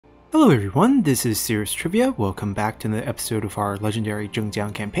Hello everyone, this is Serious Trivia. Welcome back to another episode of our legendary Zheng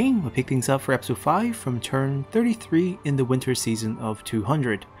Jiang campaign. We'll pick things up for episode 5 from turn 33 in the winter season of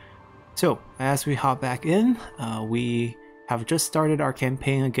 200. So, as we hop back in, we have just started our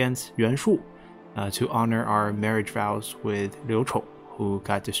campaign against Yuan to honor our marriage vows with Liu Chou, who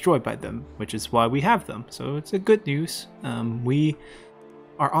got destroyed by them, which is why we have them. So it's a good news. We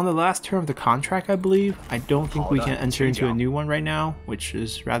are on the last term of the contract, I believe. I don't think we can enter into a new one right now, which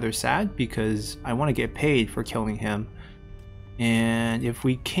is rather sad because I want to get paid for killing him. And if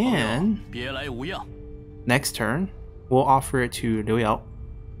we can, next turn, we'll offer it to Liu Yao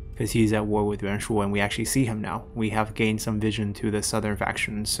because he's at war with Yuan Shu and we actually see him now. We have gained some vision to the southern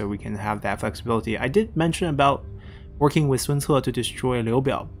factions, so we can have that flexibility. I did mention about working with Sun Ce to destroy Liu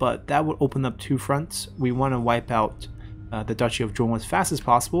Biao, but that would open up two fronts. We want to wipe out the Duchy of Zhong as fast as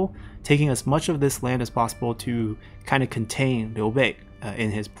possible, taking as much of this land as possible to kind of contain Liu Bei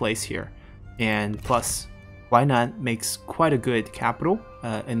in his place here. And plus, Huainan makes quite a good capital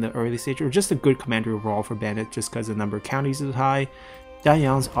in the early stage, or just a good commander overall for Bandit, just because the number of counties is high.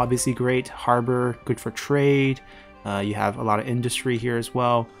 Danyang's obviously great, harbor, good for trade. You have a lot of industry here as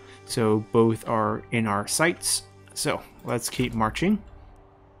well, so both are in our sights. So let's keep marching.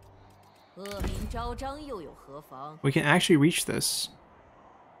 We can actually reach this.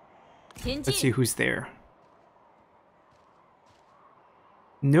 Let's see who's there.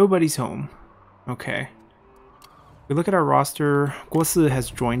 Nobody's home. Okay. We look at our roster. Guo Si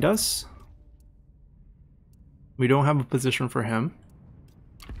has joined us. We don't have a position for him.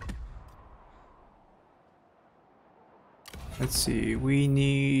 Let's see. We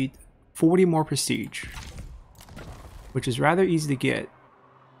need 40 more prestige, which is rather easy to get.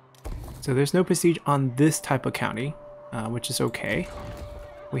 So there's no prestige on this type of county, which is okay.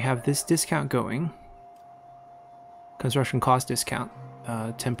 We have this discount going. Construction cost discount,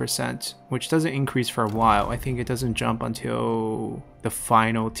 10%, which doesn't increase for a while. I think it doesn't jump until the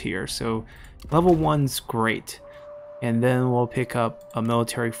final tier. So level 1's great. And then we'll pick up a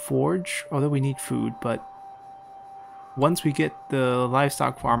military forge, although we need food, but once we get the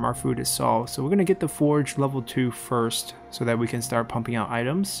livestock farm, our food is solved. So we're going to get the forge level 2 first so that we can start pumping out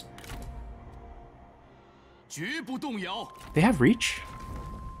items. They have reach?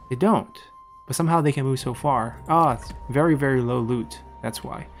 They don't. But somehow they can move so far. Ah, it's very, very low loot. That's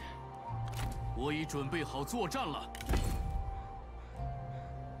why.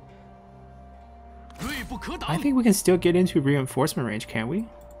 I think we can still get into reinforcement range, can't we?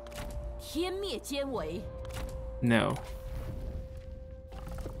 No.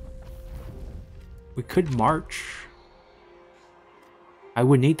 We could march. I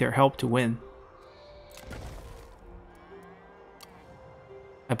would need their help to win.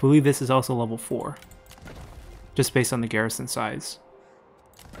 I believe this is also level 4, just based on the garrison size.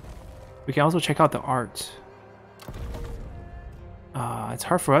 We can also check out the art. It's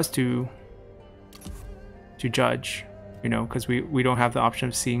hard for us to judge, you know, because we don't have the option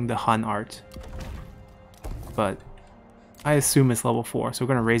of seeing the Han art. But I assume it's level 4, so we're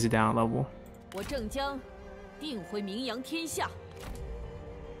going to raise it down a level.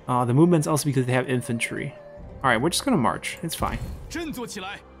 The movement's also because they have infantry. Alright, we're just going to march. It's fine.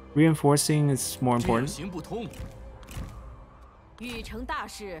 Reinforcing is more important.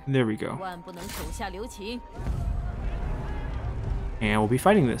 There we go. And we'll be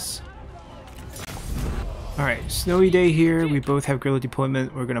fighting this. Alright, snowy day here. We both have guerrilla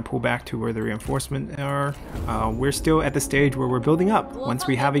deployment. We're going to pull back to where the reinforcements are. We're still at the stage where we're building up. Once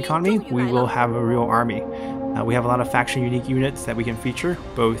we have economy, we will have a real army. We have a lot of faction unique units that we can feature,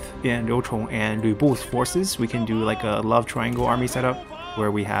 both in Liu Chong and Lu Bu's forces. We can do like a love triangle army setup, where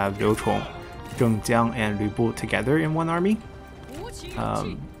we have Liu Chong, Zheng Jiang, and Lu Bu together in one army.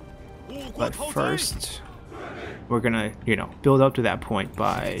 But first, we're gonna, you know, build up to that point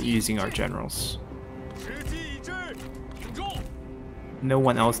by using our generals. No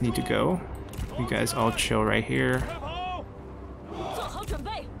one else need to go. You guys all chill right here.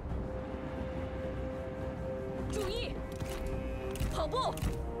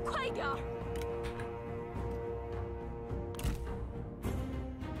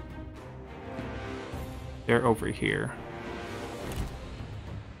 They're over here.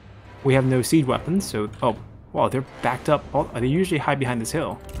 We have no siege weapons, so... Oh, wow, they're backed up. Oh, they usually hide behind this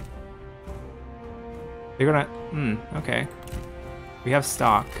hill. They're gonna... okay. We have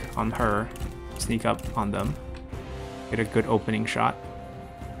stock on her. Sneak up on them. Get a good opening shot.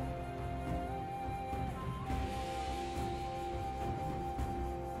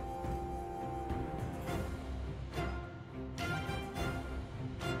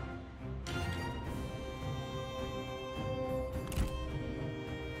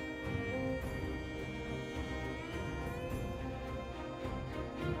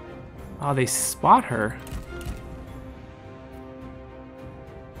 Oh, they spot her.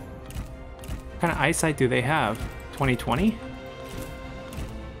 What kind of eyesight do they have? 20/20?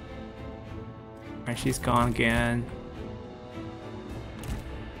 Alright, she's gone again.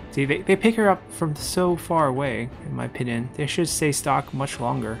 See, they pick her up from so far away, in my opinion. They should stay stock much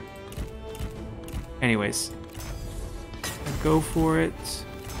longer. Anyways. Go for it.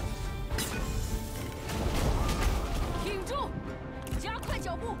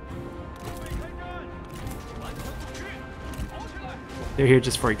 They're here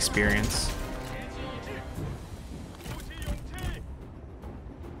just for experience.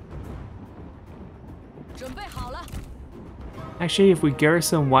 Actually, if we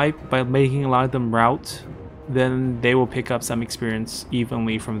garrison wipe by making a lot of them rout, then they will pick up some experience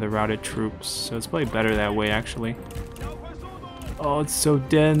evenly from the routed troops. So it's probably better that way, actually. Oh, it's so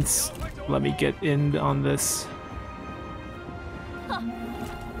dense. Let me get in on this.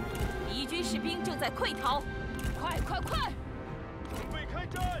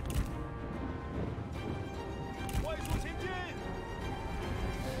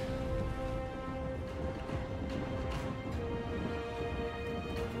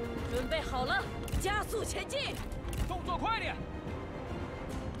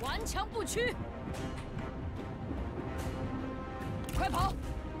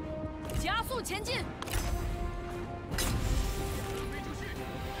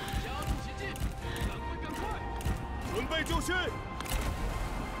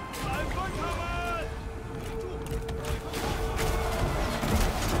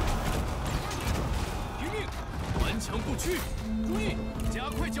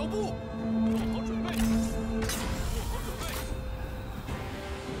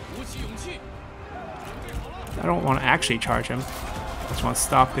 I don't want to actually charge him. I just want to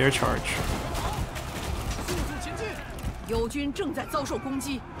stop their charge.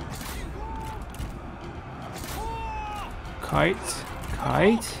 Kite,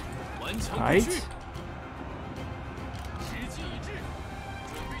 kite, kite.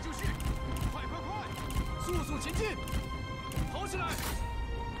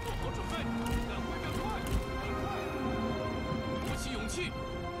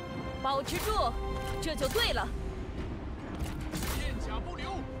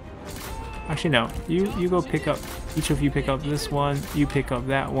 Actually, no. You go pick up. Each of you pick up this one. You pick up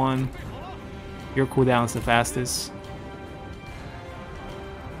that one. Your cooldown's the fastest.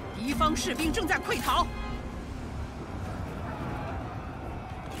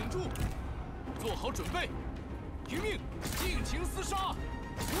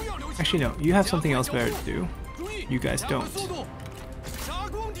 Actually, no. You have something else better to do. You guys don't.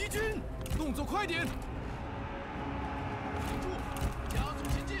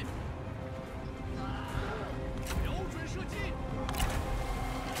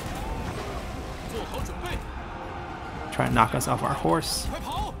 Try to knock us off our horse.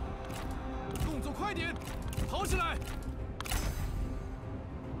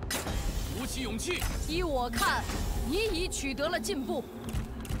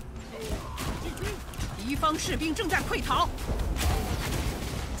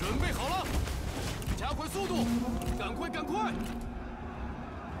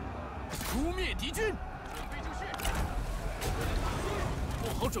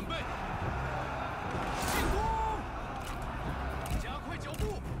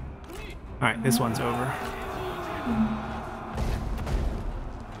 Alright, this one's over.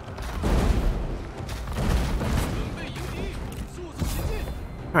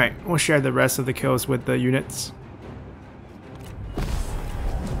 Alright, we'll share the rest of the kills with the units.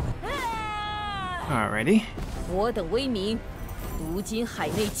 Alrighty.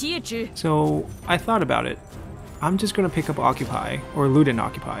 So, I thought about it. I'm just gonna pick up Occupy, or Loot and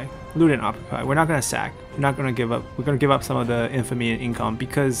Occupy. Loot and Occupy. We're not gonna sack. We're not gonna give up. We're gonna give up some of the infamy and income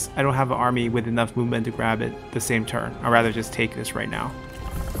because I don't have an army with enough movement to grab it the same turn. I'd rather just take this right now.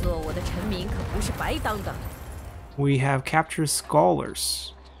 We have captured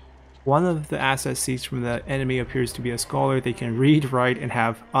scholars. One of the asset seized from the enemy appears to be a scholar. They can read, write, and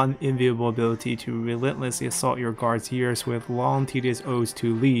have unenviable ability to relentlessly assault your guards' ears with long tedious odes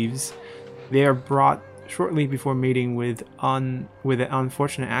to leaves. They are brought shortly before mating with an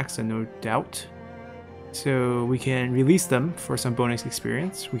unfortunate accident, no doubt. So we can release them for some bonus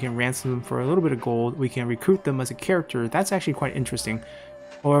experience. We can ransom them for a little bit of gold. We can recruit them as a character. That's actually quite interesting.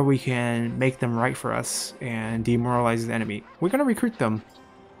 Or we can make them write for us and demoralize the enemy. We're going to recruit them.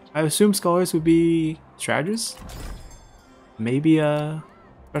 I assume scholars would be strategists? Maybe a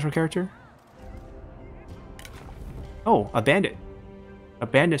special character? Oh, a bandit. A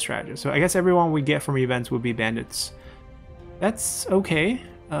bandit strategist. So I guess everyone we get from events would be bandits. That's okay.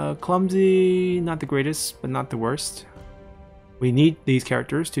 Clumsy, not the greatest, but not the worst. We need these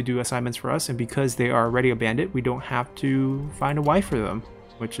characters to do assignments for us, and because they are already a bandit, we don't have to find a wife for them,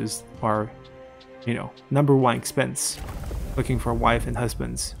 which is our, you know, #1 expense. Looking for a wife and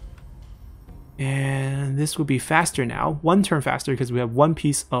husbands. And this will be faster now, 1 turn faster because we have 1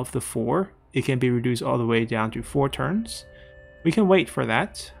 piece of the 4. It can be reduced all the way down to 4 turns. We can wait for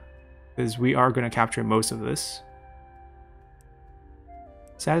that because we are going to capture most of this.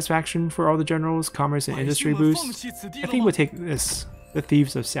 Satisfaction for all the generals, commerce and industry boost. I think we'll take this, the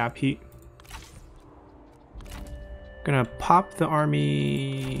Thieves of Sap Heat. Gonna pop the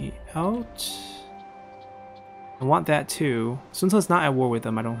army out. I want that too. Sun Tzu's not at war with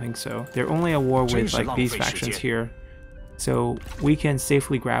them, I don't think so. They're only at war with like these factions here. So we can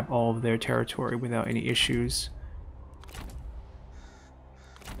safely grab all of their territory without any issues.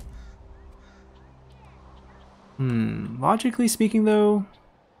 Logically speaking though,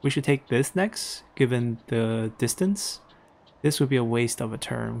 we should take this next, given the distance. This would be a waste of a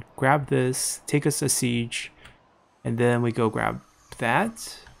turn. Grab this, take us a siege, and then we go grab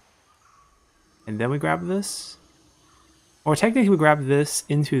that. And then we grab this. Or technically we grab this,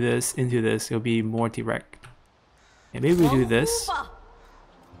 into this, into this. It'll be more direct. And maybe we do this.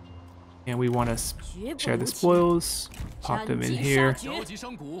 And we want to share the spoils. Pop them in here.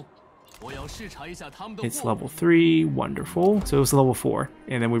 It's level 3, wonderful. So it was level 4,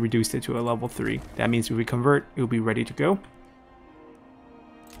 and then we reduced it to a level 3. That means if we convert, it will be ready to go.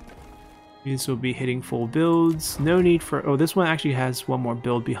 These will be hitting full builds. No need for... Oh, this one actually has 1 more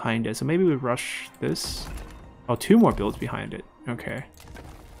build behind it, so maybe we rush this. Oh, 2 more builds behind it. Okay.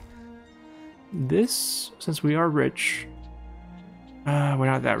 This, since we are rich... we're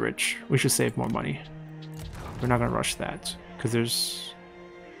not that rich. We should save more money. We're not going to rush that, because there's...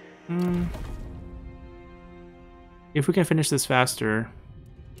 If we can finish this faster,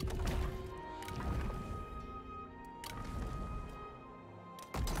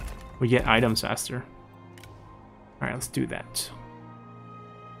 we get items faster. Alright, let's do that.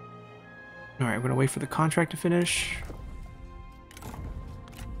 Alright, we're gonna wait for the contract to finish.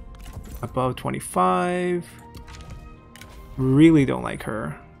 Above 25. Really don't like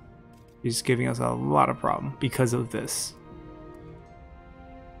her. She's giving us a lot of problem because of this.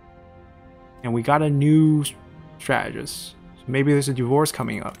 And we got a new strategist. So maybe there's a divorce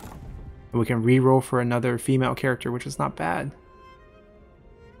coming up. And we can re-roll for another female character, which is not bad.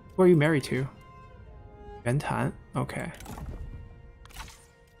 Who are you married to? Yuan Tan? Okay.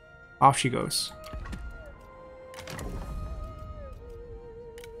 Off she goes.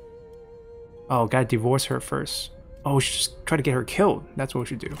 Oh, gotta divorce her first. Oh, we should just try to get her killed. That's what we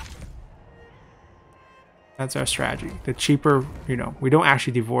should do. That's our strategy. The cheaper, you know, we don't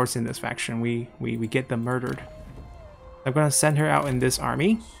actually divorce in this faction. We get them murdered. I'm gonna send her out in this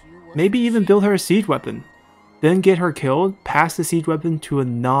army. Maybe even build her a siege weapon. Then get her killed, pass the siege weapon to a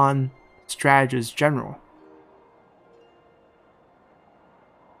non-strategist general.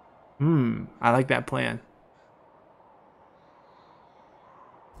 I like that plan.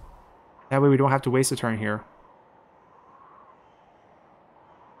 That way we don't have to waste a turn here.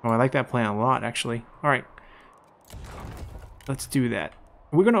 Oh, I like that plan a lot, actually. Alright. Let's do that.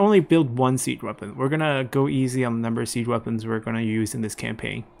 We're going to only build 1 siege weapon. We're going to go easy on the number of siege weapons we're going to use in this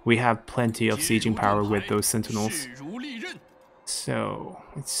campaign. We have plenty of sieging power with those sentinels. So,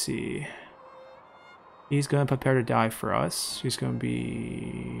 let's see. He's going to prepare to die for us. She's going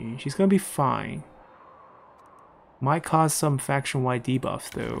to be fine. Might cause some faction-wide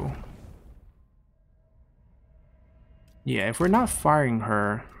debuffs, though. Yeah, if we're not firing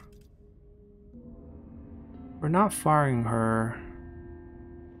her... We're not firing her...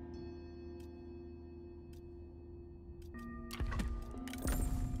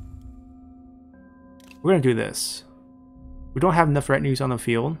 We're gonna do this. We don't have enough retinues on the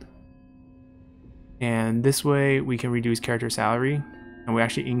field. And this way we can reduce character salary. And we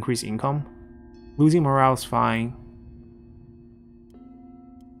actually increase income. Losing morale is fine.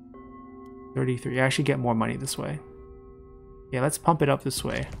 33. I actually get more money this way. Yeah, let's pump it up this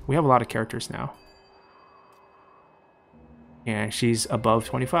way. We have a lot of characters now. And she's above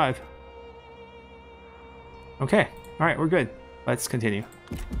 25. Okay. Alright, we're good. Let's continue.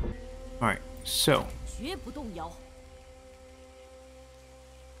 Alright, so.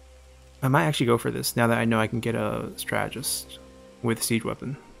 I might actually go for this now that I know I can get a strategist with siege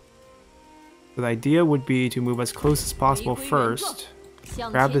weapon. So the idea would be to move as close as possible first.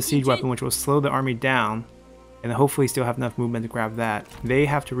 Grab the siege weapon, which will slow the army down. And hopefully still have enough movement to grab that. They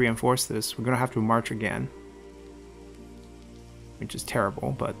have to reinforce this. We're going to have to march again. Which is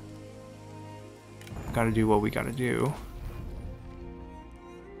terrible, but... Gotta do what we gotta do.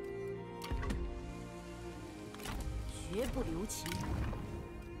 绝不留情。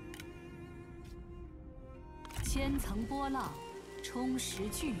千层波浪，充实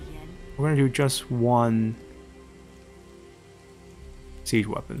巨岩。We're gonna do just one siege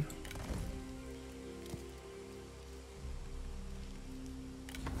weapon.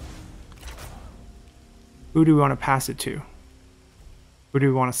 Who do we want to pass it to? Who do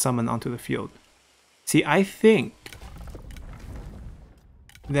we want to summon onto the field? See, I think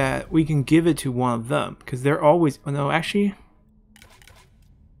that we can give it to one of them, because they're always... Oh, no, actually...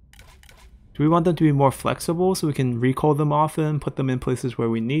 Do we want them to be more flexible so we can recall them often, put them in places where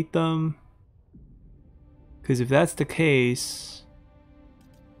we need them? Because if that's the case...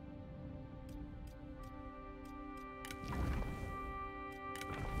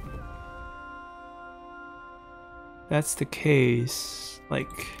 That's the case,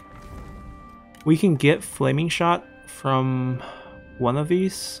 like... We can get Flaming Shot from one of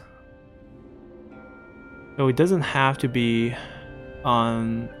these. So it doesn't have to be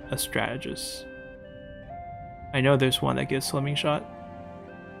on a strategist. I know there's one that gives Flaming Shot.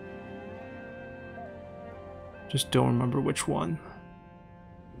 Just don't remember which one.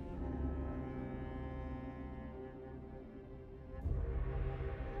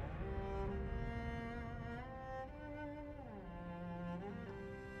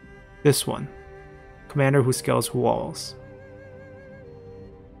 This one. Commander who scales walls.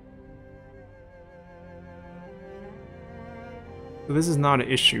 So this is not an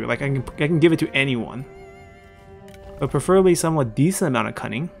issue. Like I can give it to anyone. But preferably someone with decent amount of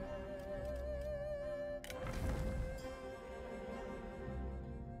cunning.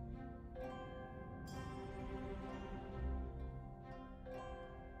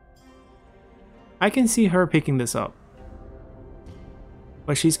 I can see her picking this up.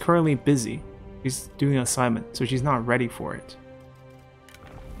 But she's currently busy. She's doing an assignment, so she's not ready for it.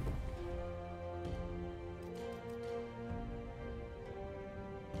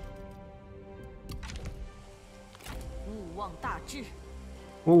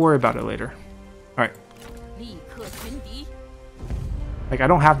 We'll worry about it later. Alright. Like, I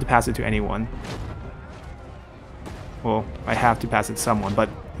don't have to pass it to anyone. Well, I have to pass it to someone, but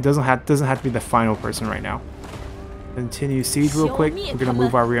it doesn't have to be the final person right now. Continue siege real quick. We're gonna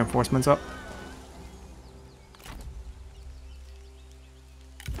move our reinforcements up.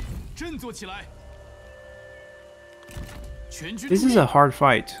 This is a hard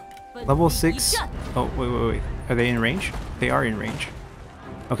fight. Level 6. Oh, wait. Are they in range? They are in range.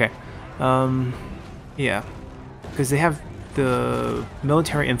 Okay. Yeah. Because they have the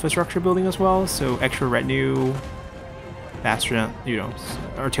military infrastructure building as well, so extra retinue, bastion, you know,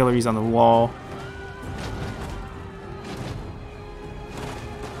 artillery's on the wall.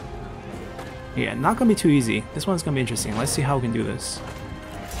 Yeah, not gonna be too easy. This one's gonna be interesting. Let's see how we can do this.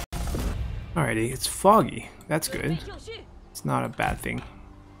 Alrighty, it's foggy. That's good. It's not a bad thing.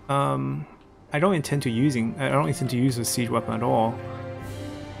 I don't intend to use a siege weapon at all.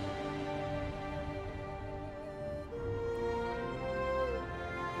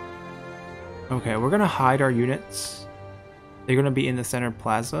 Okay, we're gonna hide our units. They're gonna be in the center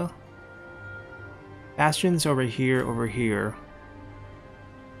plaza. Bastions over here.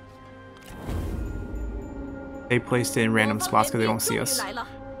 They placed it in random spots because they don't see us.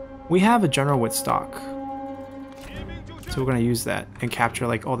 We have a general with stock, so we're gonna use that and capture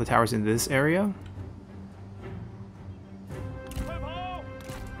like all the towers in this area.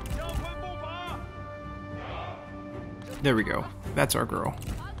 There we go. That's our girl.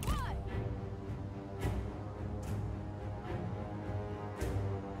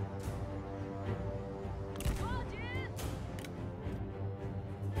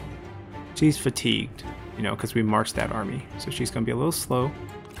 She's fatigued, you know, because we marched that army, so she's gonna be a little slow.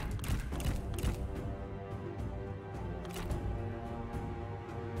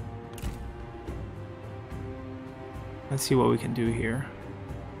 Let's see what we can do here.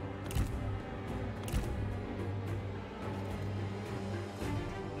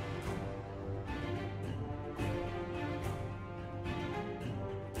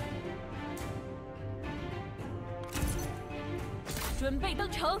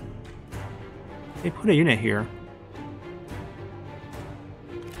 They put a unit here.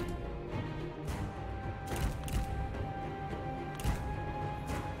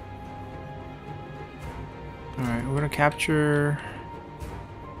 Alright, we're gonna capture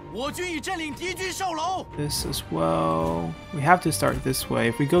this as well. We have to start this way.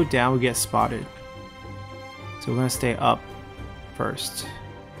 If we go down, we get spotted. So we're gonna stay up first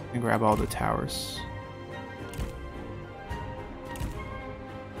and grab all the towers.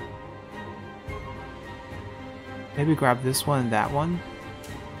 Maybe grab this one and that one.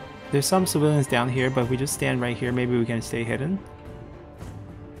 There's some civilians down here, but if we just stand right here, maybe we can stay hidden.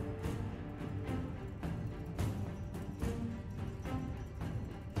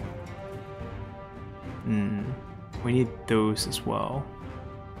 We need those as well.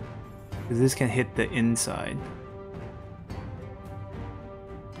 Because this can hit the inside.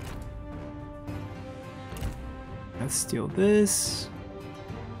 Let's steal this.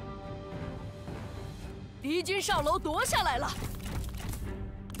 敌军上楼夺下来了。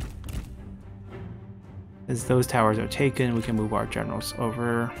 As those towers are taken, we can move our generals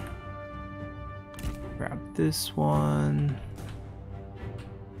over. Grab this one.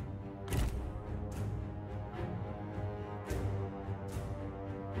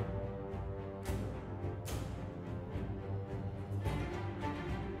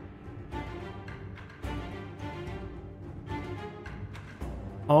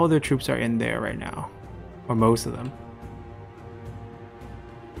 All their troops are in there right now, or most of them.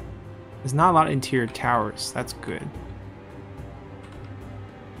 There's not a lot of interior towers, that's good.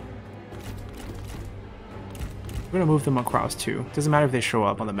 We're gonna move them across too. Doesn't matter if they show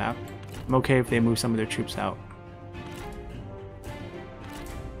up on the map. I'm okay if they move some of their troops out.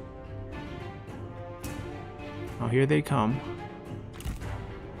 Oh, here they come.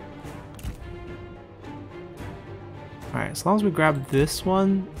 Alright, as long as we grab this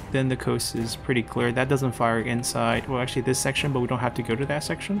one, then the coast is pretty clear. That doesn't fire inside, well actually this section, but we don't have to go to that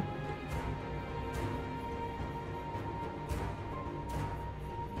section.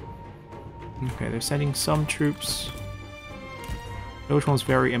 Okay, they're sending some troops. Shouchun's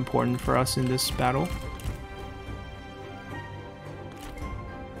very important for us in this battle.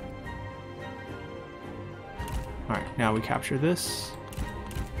 Alright, now we capture this.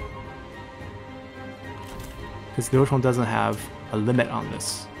 Because Shouchun doesn't have a limit on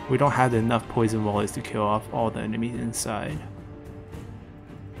this. We don't have enough poison volleys to kill off all the enemies inside.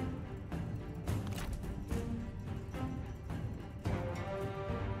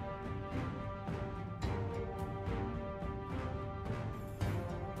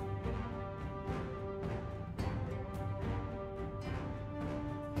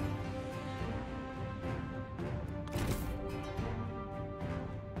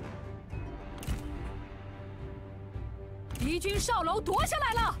敌军上楼夺下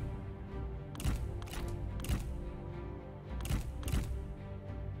来了。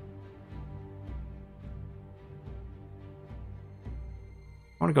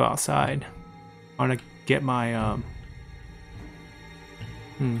 I want to go outside. I want to get my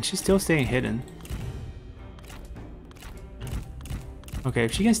she's still staying hidden. Okay,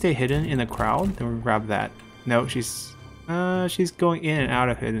 if she can stay hidden in the crowd, then we'll grab that. No, she's going in and out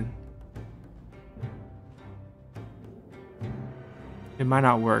of hidden. It might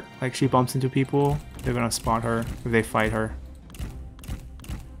not work. Like, she bumps into people, they're gonna spot her if they fight her.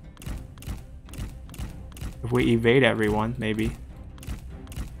 If we evade everyone, maybe.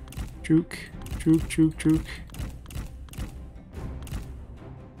 Juke, juke, juke, juke.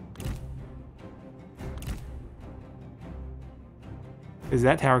 Because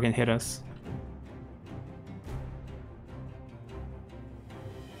that tower can hit us.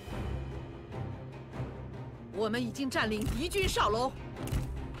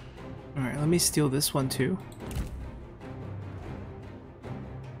 Alright, let me steal this one too.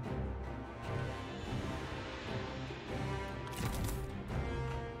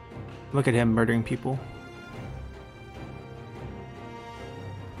 Look at him murdering people.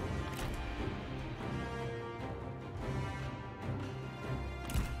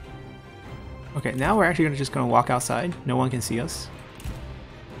 Okay, now we're actually just gonna walk outside. No one can see us.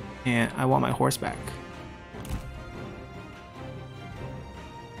 And I want my horse back.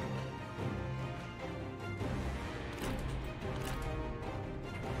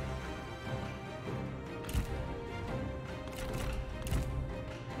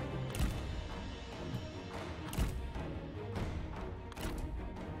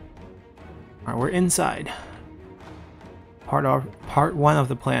 Alright, we're inside. Part one of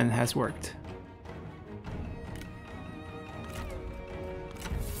the plan has worked.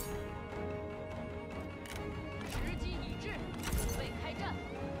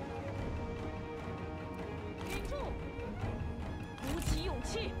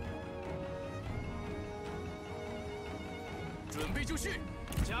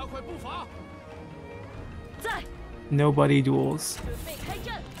 Nobody duels.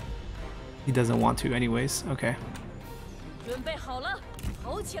 He doesn't want to anyways. Okay.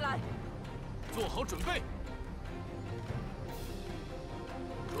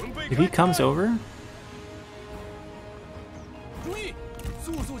 If he comes over,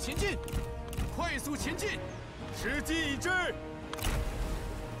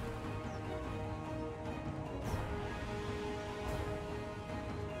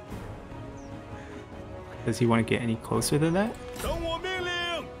 Does he want to get any closer than that? 等我命令。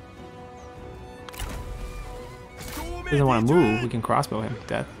诛灭 Doesn't want 敌 to move. We 军。 can crossbow him to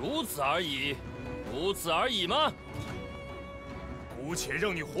death. 如此而已，如此而已吗？姑且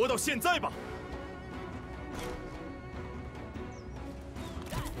让你活到现在吧。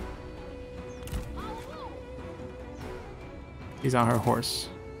 He's on her horse.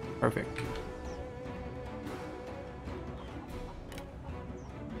 Perfect.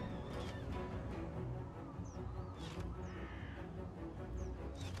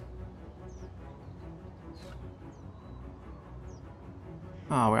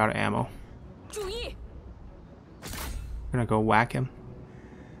 Oh, we're out of ammo. 注意， We're gonna go whack him.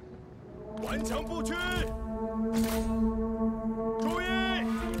 顽强不屈。注意，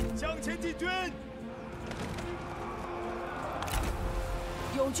向前进军。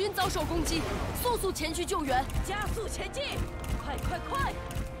 友军遭受攻击，速速前去救援，加速前进，快快快，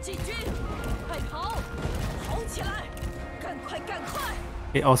进军，快跑，跑起来，赶快赶快！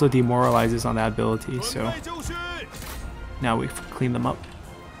 It also demoralizes on that ability, 准 so 备就绪。 now we clean them up.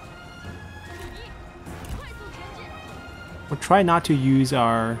 注意，快速前进！ We'll try not to use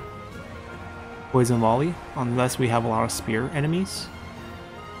our poison volley unless we have a lot of spear enemies.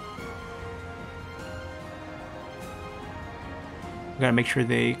 We gotta make sure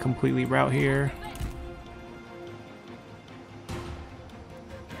they completely rout here.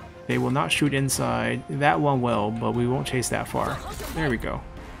 They will not shoot inside. That one will, but we won't chase that far. There we go.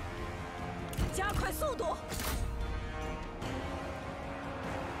 加快速度！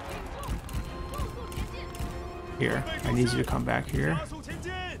速速前进！ Here, I need you to come back here. 加速前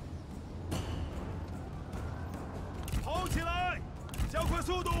进。跑起来，加快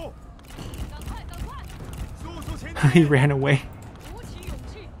速度。赶快赶快！速速前 He 进。 ran away. 鼓起勇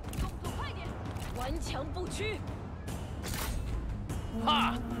气，动作快点，顽强不屈！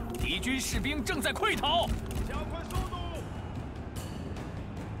哈！敌军士兵正在溃逃。加快速度。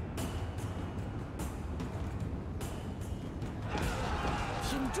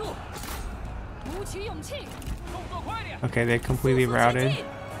 挺住，鼓起勇气，动作快点！ Okay, they completely 速速前 routed. 进，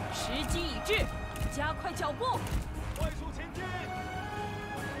时机已至，加快脚步！ 快速前进。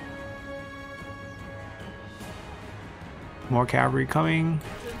 More cavalry coming.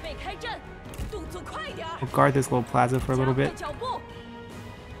 准备开战，动作快点儿！ We'll guard this little plaza for a 加 little 快 bit. 脚步！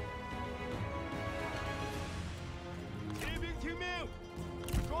 骑兵听命，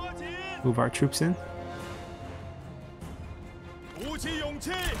抓紧， Move our troops in. 鼓起勇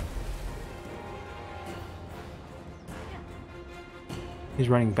气。 He's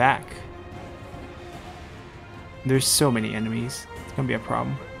running back. There's so many enemies. It's gonna be a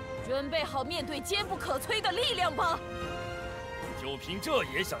problem. 准备好面对坚不可摧的力量吧！ 就凭这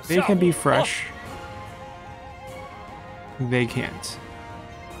也想 They 吓 can be 我？ fresh. They can't.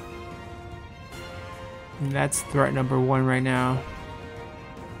 That's threat number 1 right now.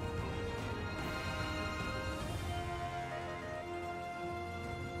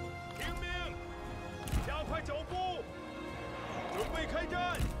 听命，加快脚步，准备开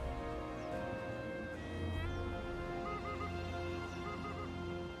战。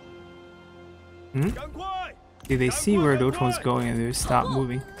 赶快！ See, they see where Dochon's going and they stop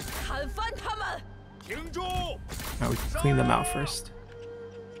moving. 砍翻他们！ 停住！ Now we clean them out first.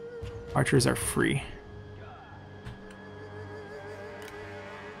 Archers are free.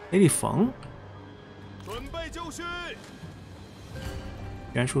 Lady Feng? 准备就绪，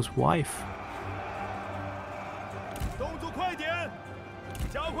 Yuan Shu's wife. 动作快点，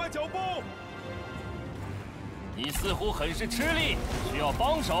加快脚步。你似乎很是吃力，需要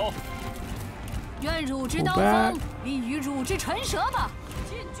帮手。 愿汝之刀锋利于汝之唇舌吧！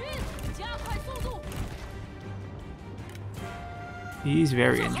进军，加快速度！ He's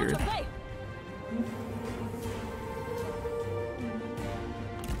very 做好 injured. 准备，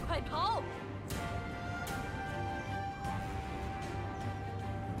快跑！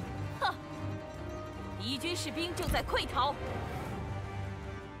哼，敌军士兵正在溃逃。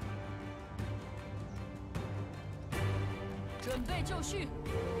 准备就绪，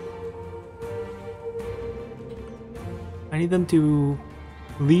 I need them to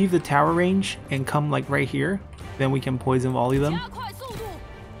leave the tower range and come like right here. Then we can poison volley them. 加快速度！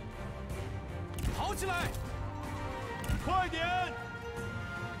 跑起来！快点！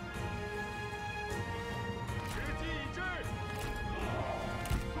时机已至，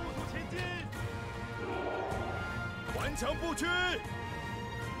速速前进，顽强不屈。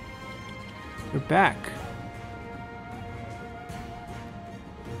 They're back.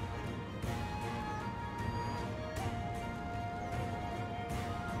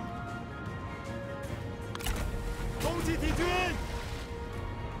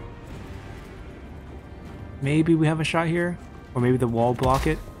 Maybe we have a shot here, or maybe the wall block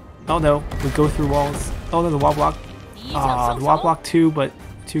it. Oh no, we go through walls. Oh no, the wall block. The wall blocked 2, but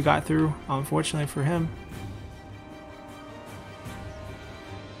 2 got through. Unfortunately for him.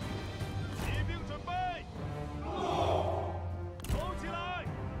 骑兵准备，走起来，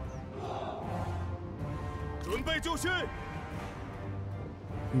准备就绪。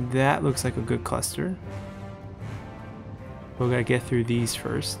 That looks like a good cluster. We're gonna get through these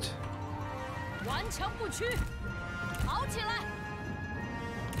first. 顽强不屈，跑起来！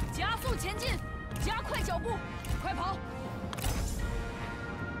加速前进，加快脚步，快跑！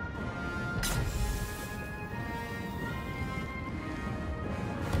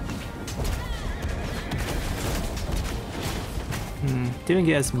 Didn't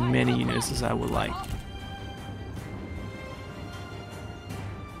get as many units as I would like.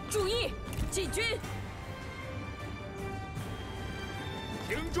 注意，进军！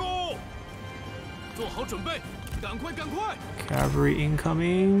 停住！做好准备，赶快，赶快！ Cavalry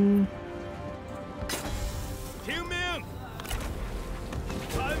incoming. 听命！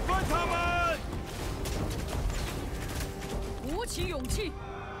砍翻他们！ 鼓起勇气，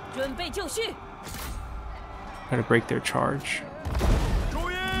准备就绪。 Gotta break their charge. 注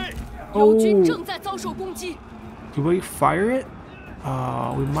意！友军正在遭受攻击。 Did we fire it?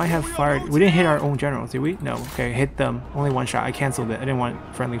 We might have fired. We didn't hit our own generals, did we? No. Okay, hit them. Only 1 shot. I canceled it. I didn't want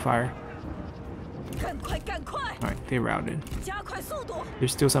friendly fire. 赶快，赶快！ Alright, they routed. 加快速度。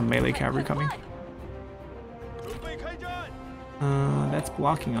 There's still some melee cavalry coming. 准备开战！ That's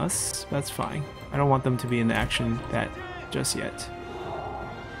blocking us. That's fine. I don't want them to be in the action that just yet.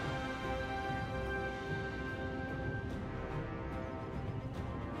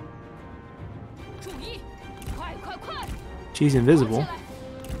 注意，快快快！ She's invisible.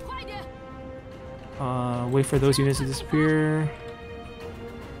 快点！ Wait for those units to disappear.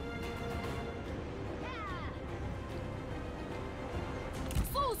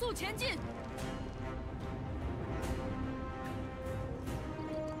 速速前进！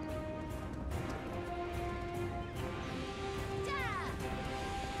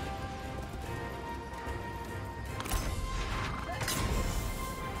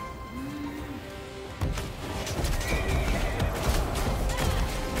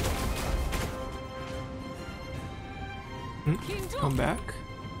 Come back.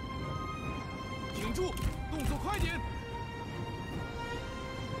 挺住，动作快点！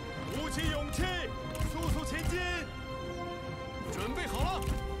 鼓起勇气，速速前进！ 准备好了，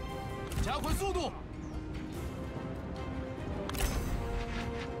加快速度！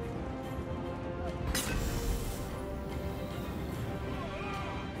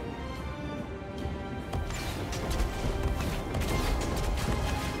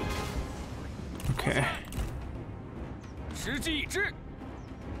 Okay. 时机已至，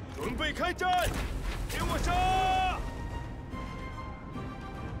 准备开战！给我杀！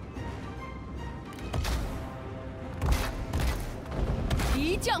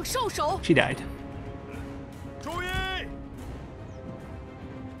 敌将受首。 She died. 注意！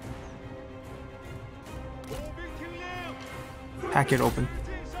步兵听令， Hack it open.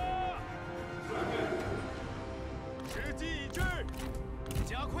 进杀！时机已至，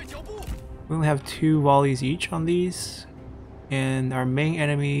 加快脚步！ We only have 2 volleys each on these. And our main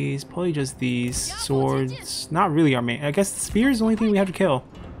enemies, probably just these swords. Not really our main. I guess the spear is the only thing we have to kill.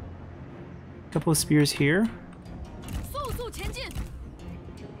 Couple of spears here. 速速前进！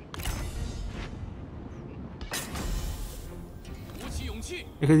 鼓起勇气，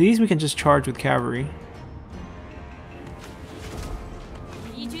 Because these we can just charge with cavalry.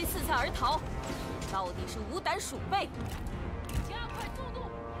 敌军四散而逃，到底是无胆鼠辈！加快速度！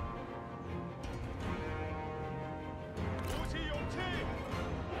 鼓起勇气，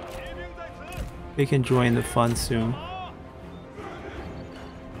骑兵在此。 They can join the fun soon.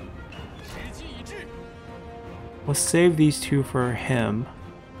 时机已至， We'll save these 2 for him.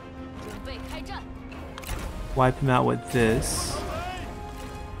 准备开战！ Wipe him out with this.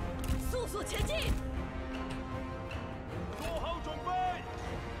 速速前进！ 做好准备。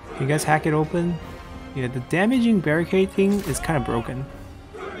 Can you guys hack it open? Yeah, the damaging barricade thing is kind of broken.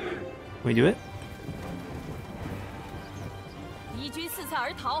 Can we do it? 敌军四散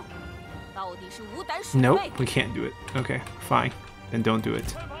而逃，到底是无胆鼠 Nope, 辈！ we can't do it. Okay, fine. Then don't do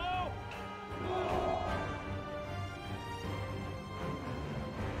it. 快跑！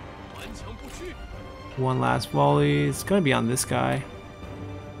 顽强不屈， One last volley. It's gonna be on this guy.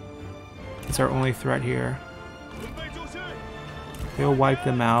 It's our only threat here. 准备就绪。 They'll wipe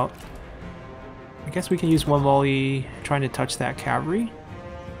them out. I guess we can use 1 volley trying to touch that cavalry.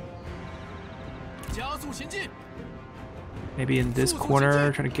 加速前进！ Maybe in this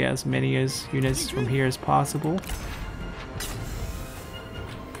corner, try to get as many units from here as possible.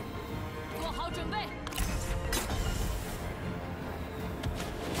 做好准备。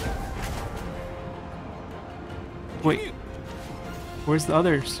 Wait, where's the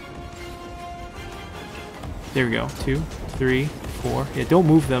others? There we go. 2, 3, 4. Yeah, don't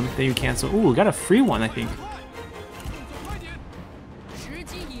move them. Then you cancel. Ooh, we got a free one, I think. 时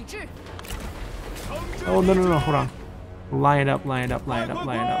机已至， Oh, no, no, no. Hold on. Line it up, line it up, line it up,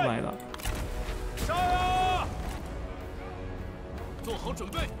 line it up, line it up. 杀呀！做好准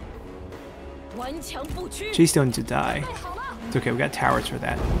备。顽强不屈。 She still needs to die. 备好了， It's okay, we got towers for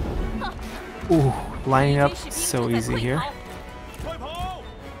that. Ooh, lining up 敌军士兵 so 正在 easy 溃 here. 逃 快跑！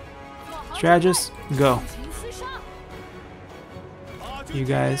 做好准备 Strategist, go. 尽情厮杀， 大军 You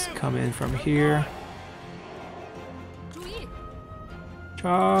进 guys 兵 come in from here. 注意，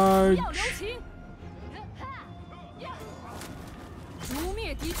 Charge. 要留情。诛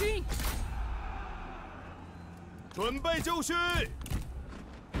灭敌军， 准备就绪。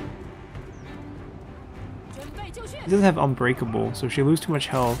 准备就绪， He doesn't have unbreakable, so if she loses too much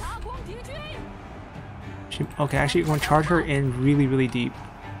health. 打光敌军， Okay, actually, we're gonna charge her in really, really deep.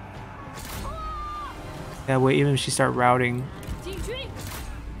 That way, even if she start routing, 进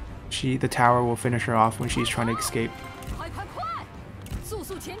军， the tower will finish her off when she's trying to escape. 快快快，速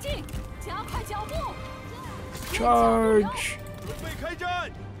速前进，加快脚步， Charge! 准备开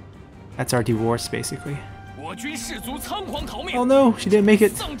战。 That's our divorce, basically. 我军士卒仓皇逃命， Oh no, she didn't make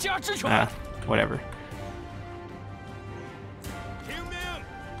it. 丧家之犬。 Ah, whatever. 听命！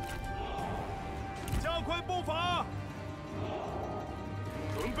加快步伐！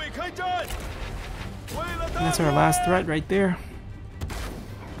准备开战！为了大 That's our 业 last threat right there.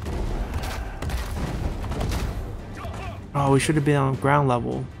 Oh, we should have been on ground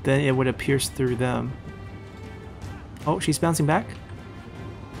level. Then it would have pierced through them. Oh, she's bouncing back?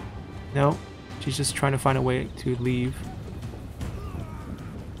 No, she's just trying to find a way to leave.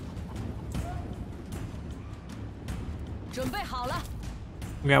 准备好了，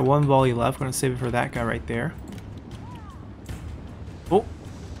 We got one volley left. We're gonna save it for that guy right there. Oh,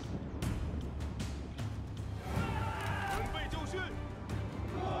 准备就绪。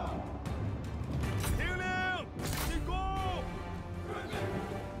听令，进攻！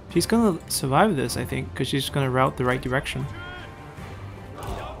 she's gonna survive this, I think, because she's gonna route the right direction.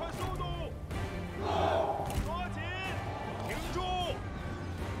 加快速度！抓紧！停住！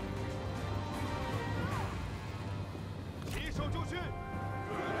起手就绪！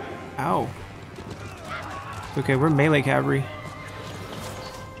 Ow. Okay, we're melee cavalry.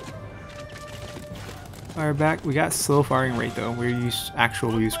 Fire back. We got slow firing rate though. We use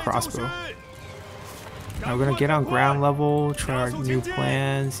crossbow. Now we're gonna get on ground level, try our new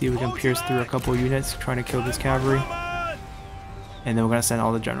plan, see if we can pierce through a couple units trying to kill this cavalry, and then we're gonna send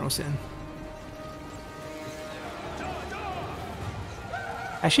all the generals in.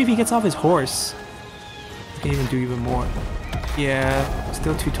 Actually, if he gets off his horse, he can even do even more. Yeah,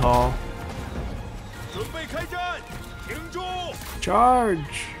 still too tall. 准备开战！停住！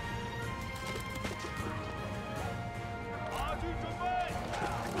 Charge! 大军准备！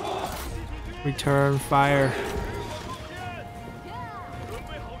 Return fire. 准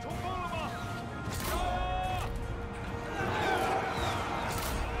备好冲锋了吗？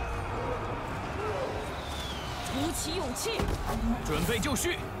鼓起勇气，准备就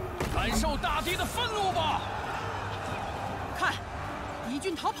绪，感受大地的愤怒吧！看，敌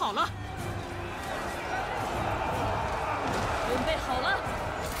军逃跑了，准备好了，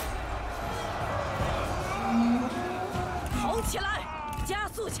跑起来，加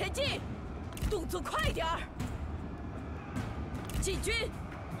速前进，动作快点儿，进军，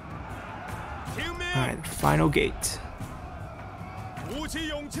听命！ Alright, final gate. 鼓起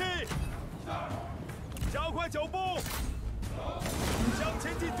勇气！加快脚步！向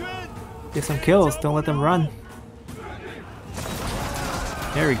前进军！ Get some kills, don't let them run.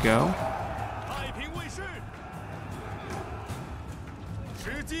 There we go. 太平卫士！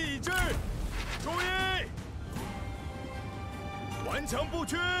时机已至，注意！顽强不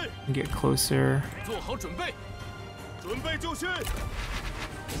屈， Get closer. 做好准备，准备就绪！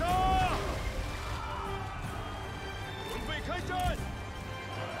杀！准备开战！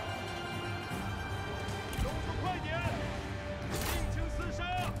动作快点，尽情厮杀！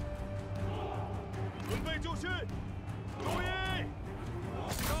准备就绪！注意！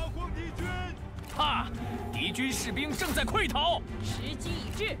杀光敌军！哈！敌军士兵正在溃逃，时机已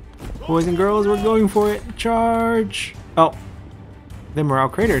至， Boys and girls, we're going for it. Charge! Oh, the morale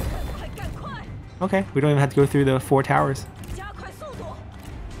cratered. 快干快， Okay, we don't even have to go through the 4 towers. 加快速度，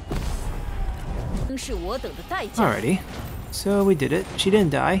是我等的代价。 Alrighty. So we did it. She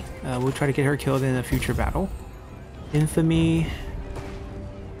didn't die. We'll try to get her killed in a future battle. Infamy.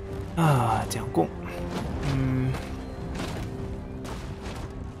 Jiang Gong.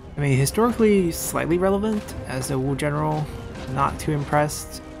 I mean, historically slightly relevant as a Wu general. Not too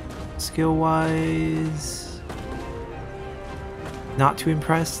impressed. Skill-wise, not too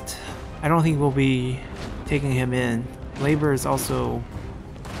impressed. I don't think we'll be taking him in. Labor is also,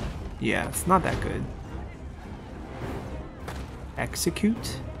 yeah, it's not that good.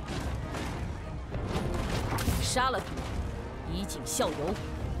 Execute.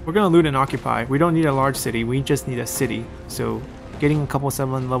 We're gonna loot and occupy. We don't need a large city. We just need a city. So getting a couple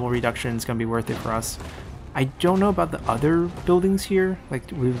 7 level reduction is gonna be worth it for us. I don't know about the other buildings here. Like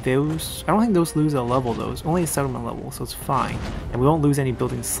those, I don't think those lose a level. Those only a settlement level, so it's fine. And we won't lose any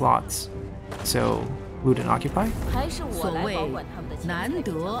building slots. So loot and occupy. 所谓难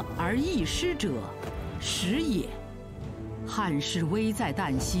得而易失者，时也。汉室危在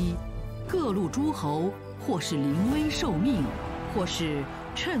旦夕，各路诸侯或是临危受命，或是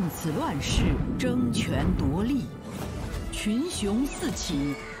趁此乱世争权夺利，群雄四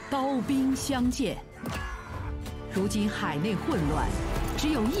起，刀兵相见。如今海内混乱，只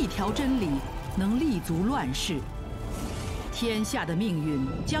有一条真理能立足乱世。天下的命运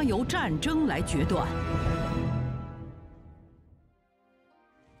将由战争来决断。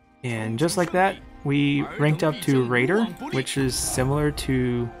And just like that, we ranked up to Raider, which is similar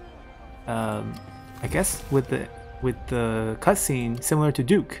to, I guess with the cutscene, similar to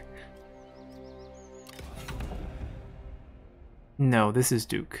Duke. No, this is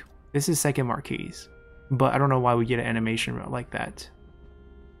Duke. This is second Marquise. But I don't know why we get an animation like that.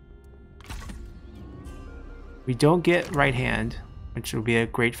 We don't get right hand, which will be a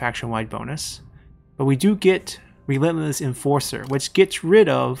great faction-wide bonus. But we do get Relentless Enforcer, which gets rid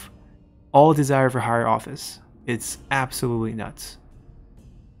of all desire for higher office. It's absolutely nuts.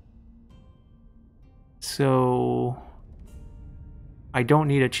 So I don't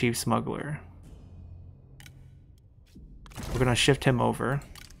need a Chief Smuggler. We're gonna shift him over.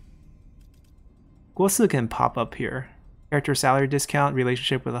 Guosi can pop up here. Character salary discount,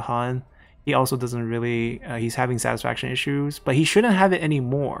 relationship with a Han. He also doesn't really, he's having satisfaction issues, but he shouldn't have it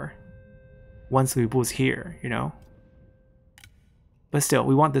anymore once Lu Bu's here, you know? But still,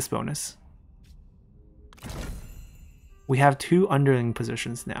 we want this bonus. We have 2 underling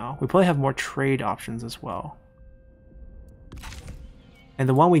positions now. We probably have more trade options as well. And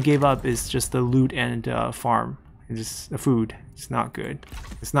the one we gave up is just the loot and farm. And just the food. It's not good.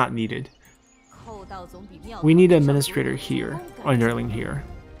 It's not needed. We need an administrator here, underling here.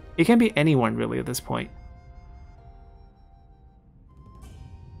 It can be anyone really at this point.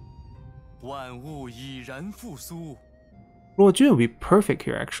 Luojun would be perfect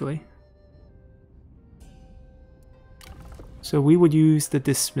here actually. So we would use the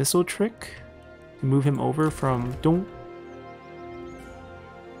dismissal trick to move him over from Dong.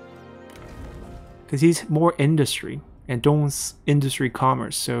 Because he's more industry, and Dong's industry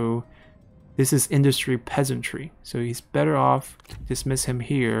commerce, so this is industry peasantry. So he's better off to dismiss him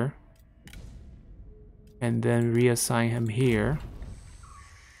here and then reassign him here.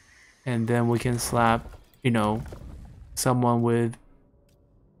 And then we can slap, you know, someone with...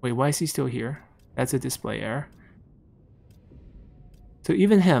 Wait, why is he still here? That's a display error. So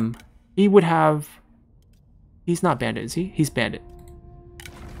even him, he would have... He's not bandit, is he? He's bandit.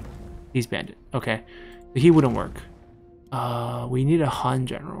 He's bandit. Okay. So he wouldn't work. We need a Han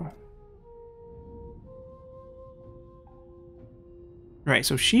general. Right,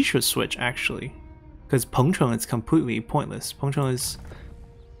 so she should switch actually. Because Pengcheng is completely pointless. Pengcheng is...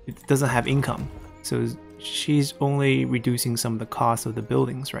 It doesn't have income. So she's only reducing some of the cost of the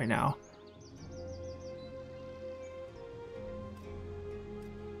buildings right now.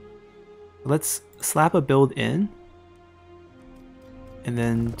 Let's slap a build in. And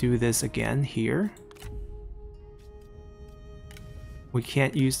then do this again here. We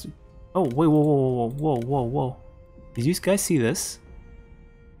can't use... Oh, wait, whoa. Did you guys see this?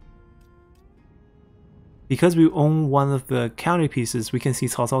 Because we own one of the county pieces, we can see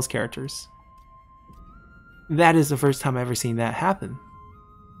Cao Cao's characters. That is the first time I've ever seen that happen.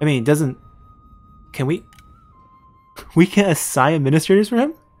 I mean, it doesn't... Can we... We can assign administrators for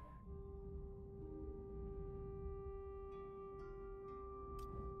him?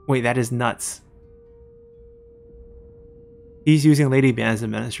 Wait, that is nuts. He's using Lady Ban as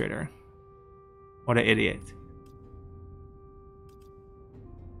administrator. What an idiot.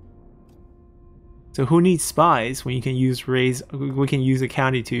 So who needs spies when you can use we can use a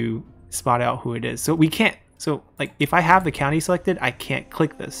county to spot out who it is. So we can't. So like if I have the county selected, I can't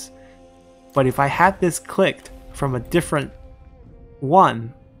click this. But if I had this clicked from a different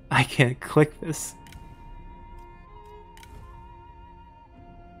One, I can't click this.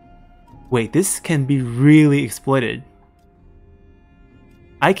 Wait, this can be really exploited.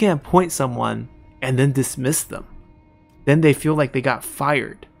 I can appoint someone and then dismiss them. Then they feel like they got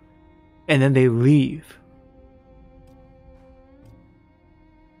fired. And then they leave.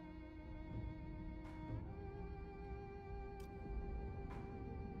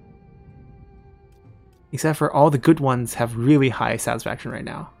 Except for all the good ones have really high satisfaction right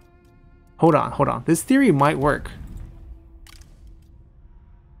now. Hold on, hold on. This theory might work.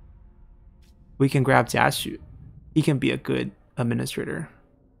 We can grab Jiashu. He can be a good administrator.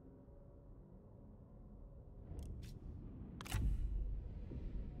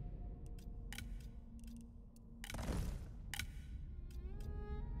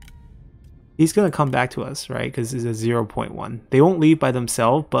 He's gonna come back to us, right? Because it's a 0.1. They won't leave by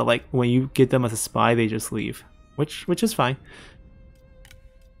themselves, but like when you get them as a spy, they just leave, which is fine.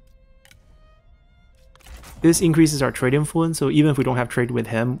 This increases our trade influence, so even if we don't have trade with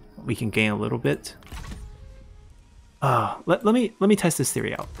him, we can gain a little bit. Let me test this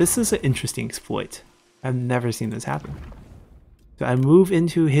theory out. This is an interesting exploit. I've never seen this happen. So I move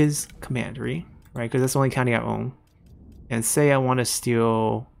into his commandery, right? Because that's the only county I own, and say I want to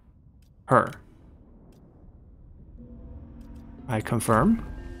steal her. I confirm.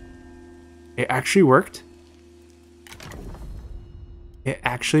 It actually worked. It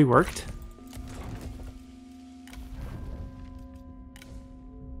actually worked.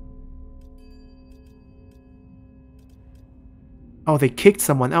 Oh, they kicked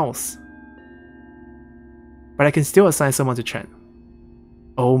someone else. But I can still assign someone to Chen.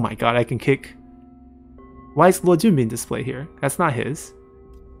 Oh my god, I can kick. Why is Luo Jun being displayed here? That's not his.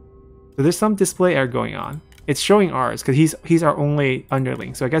 So there's some display error going on. It's showing ours because he's our only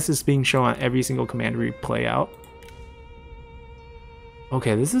underling. So I guess it's being shown on every single command we play out.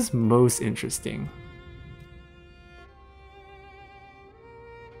 Okay, this is most interesting.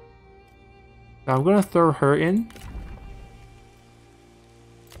 So I'm gonna throw her in.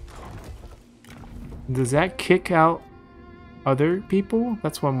 Does that kick out other people?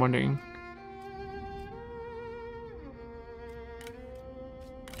 That's what I'm wondering.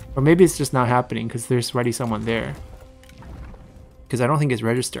 Or maybe it's just not happening because there's already someone there. Because I don't think it's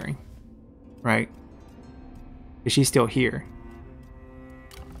registering. Right? Is she still here?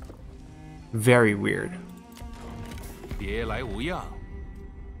 Very weird.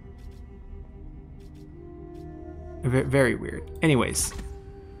 Very weird. Anyways.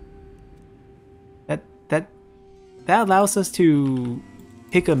 That allows us to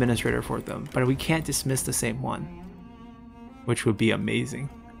pick an administrator for them, but we can't dismiss the same one. Which would be amazing.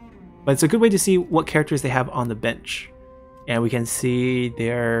 But it's a good way to see what characters they have on the bench. And we can see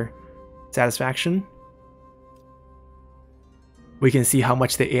their satisfaction. We can see how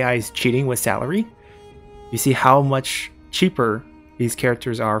much the AI is cheating with salary. You see how much cheaper these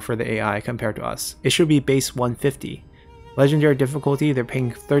characters are for the AI compared to us. It should be base 150. Legendary difficulty, they're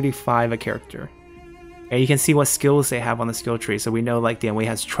paying 35 a character. And you can see what skills they have on the skill tree. So we know like Dianwei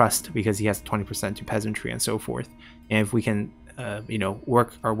has trust because he has 20% to peasantry and so forth. And if we can you know,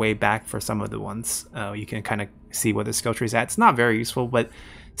 work our way back for some of the ones, you can kind of see what the skill tree is at. It's not very useful, but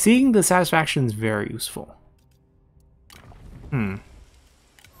seeing the satisfaction is very useful.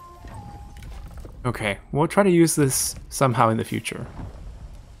 Okay, we'll try to use this somehow in the future.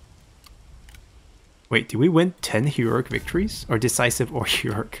 Wait, did we win 10 heroic victories? Or decisive or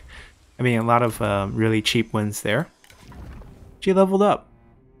heroic? I mean, a lot of really cheap wins there. She leveled up.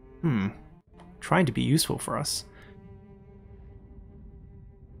 Trying to be useful for us.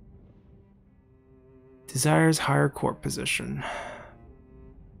 Desires higher court position.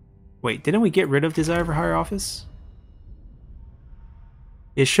 Wait, didn't we get rid of desire for higher office?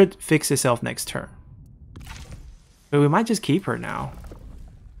 It should fix itself next turn. But we might just keep her now.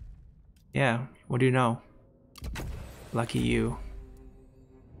 Yeah, what do you know? Lucky you.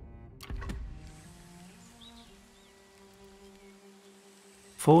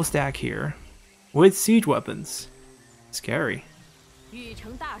 Full stack here. With siege weapons. Scary.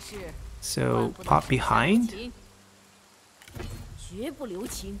 So, pop behind?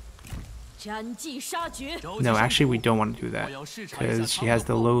 No, actually we don't want to do that. Because she has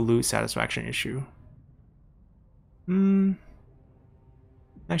the low loot satisfaction issue.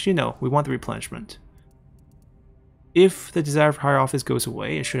 Actually no, we want the replenishment. If the desire for higher office goes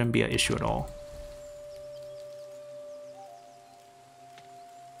away, it shouldn't be an issue at all.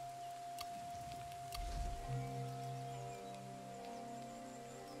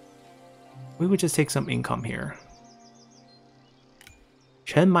 We would just take some income here.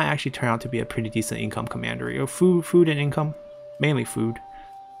 Chen might actually turn out to be a pretty decent income commander. Food and income. mainly food.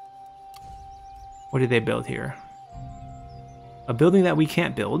 What did they build here? A building that we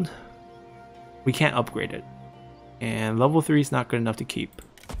can't build. We can't upgrade it. And level 3 is not good enough to keep.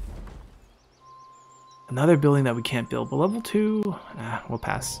 Another building that we can't build, but level 2, we'll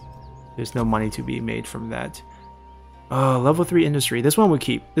pass. There's no money to be made from that. Level 3 industry. This one we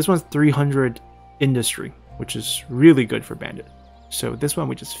keep. This one's 300 industry, which is really good for Bandit. So this one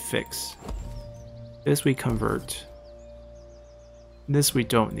we just fix. This we convert. This we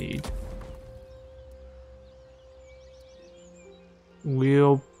don't need.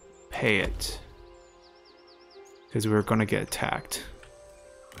 We'll pay it. Because we're gonna get attacked.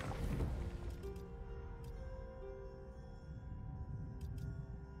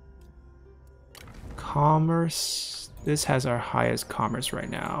 Commerce. This has our highest commerce right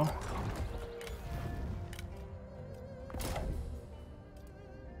now.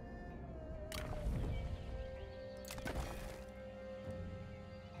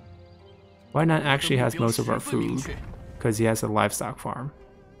 Yuan actually has most of our food because he has a livestock farm.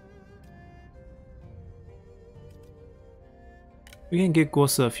 We can get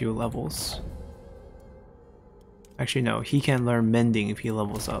Guosa a few levels. Actually no, he can learn mending if he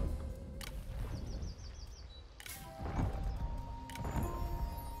levels up.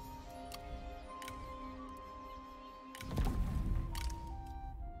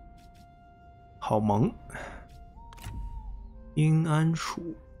 Hao Meng, Ying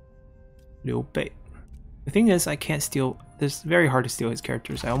Anshu, Liu Bei. The thing is, I can't steal. It's very hard to steal his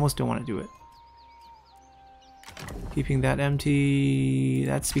characters. I almost don't want to do it. Keeping that empty.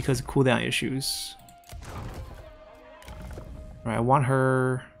 That's because of cooldown issues. Right, I want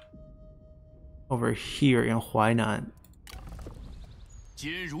her over here in Huainan.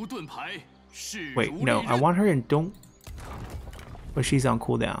 Wait, no, I want her in Dong. But she's on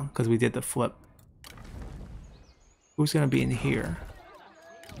cooldown because we did the flip. Who's gonna be in here?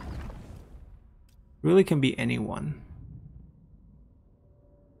 Really can be anyone.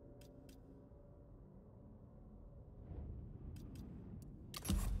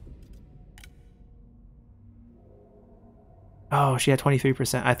 Oh, she had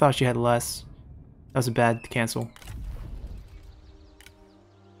 23%. I thought she had less. That was a bad cancel.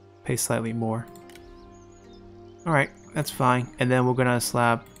 Pay slightly more. Alright, that's fine. And then we're gonna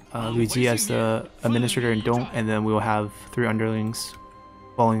slap Lu Ji as the administrator in Dong, and then we'll have 3 underlings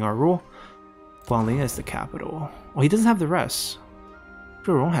following our rule. Guangling is the capital. Well, he doesn't have the rest.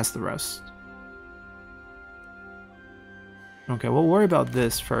 Zhurong has the rest. Okay, we'll worry about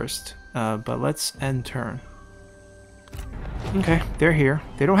this first, but let's end turn. Okay, they're here.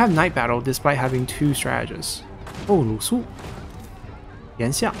 They don't have night battle despite having 2 strategists. Oh, Lu Su.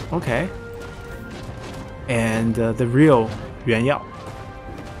 Yan Xiang, okay. And the real Yuan Yao,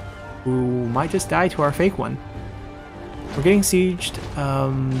 who might just die to our fake one. We're getting sieged.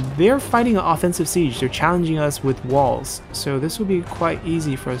 They're fighting an offensive siege. They're challenging us with walls. So this will be quite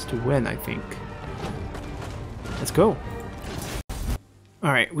easy for us to win, I think. Let's go.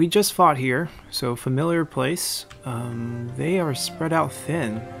 Alright, we just fought here. So familiar place. They are spread out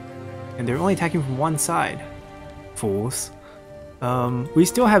thin. And they're only attacking from one side. Fools. We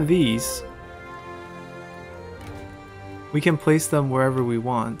still have these. We can place them wherever we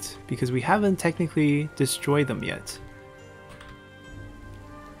want. Because we haven't technically destroyed them yet.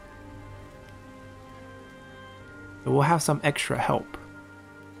 So we'll have some extra help.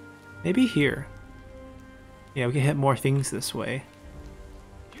 Maybe here. Yeah, we can hit more things this way.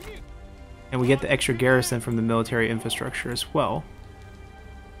 And we get the extra garrison from the military infrastructure as well.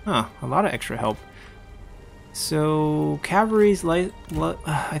 Huh, a lot of extra help. So, cavalry's light.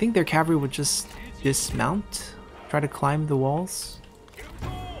 I think their cavalry would just dismount, try to climb the walls.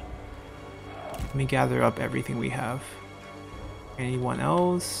 Let me gather up everything we have. Anyone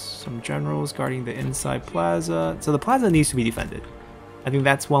else? Some generals guarding the inside plaza. So the plaza needs to be defended. I think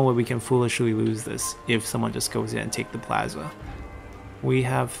that's one way we can foolishly lose this, if someone just goes in and take the plaza. We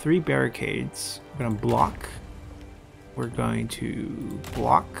have 3 barricades. We're going to block. We're going to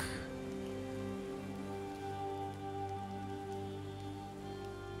block.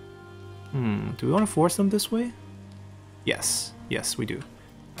 Do we want to force them this way? Yes. Yes, we do.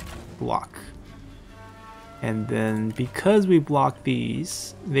 Block. And then, because we block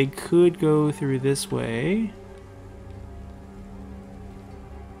these, they could go through this way.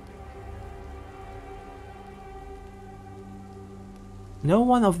 No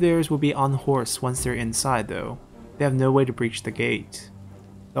one of theirs will be on horse once they're inside, though. They have no way to breach the gate.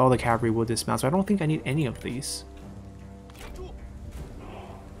 All the cavalry will dismount, so I don't think I need any of these.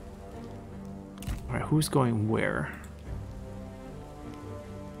 Alright, who's going where?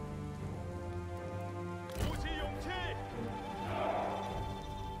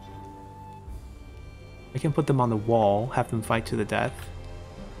 We can put them on the wall, have them fight to the death.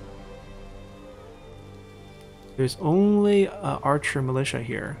 There's only an archer militia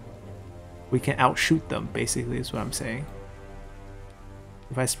here. We can outshoot them, basically, is what I'm saying.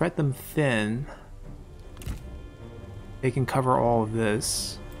 If I spread them thin, they can cover all of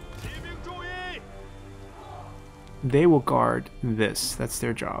this. They will guard this. That's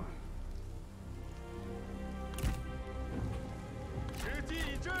their job.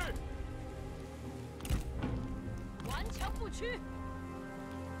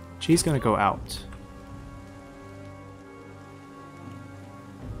 She's gonna go out.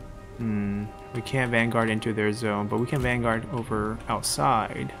 We can't vanguard into their zone, but we can vanguard over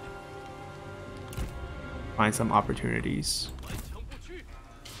outside. Find some opportunities.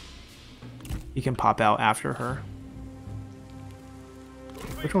 He can pop out after her.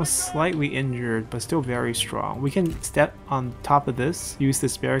 Which one's slightly injured, but still very strong. We can step on top of this, use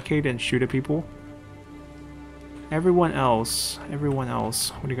this barricade, and shoot at people. Everyone else, what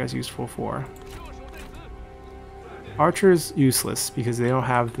are you guys useful for? Archer's useless because they don't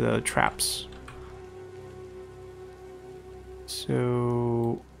have the traps.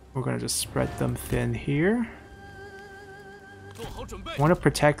 So we're gonna just spread them thin here. I want to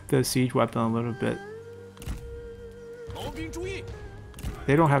protect the siege weapon a little bit.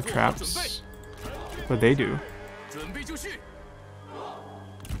 They don't have traps, but they do.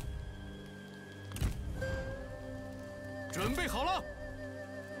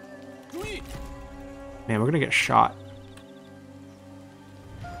 Man, we're gonna get shot.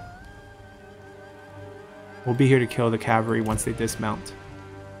 We'll be here to kill the cavalry once they dismount.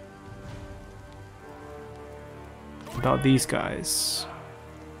 About these guys.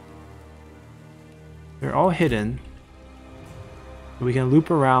 They're all hidden. We can loop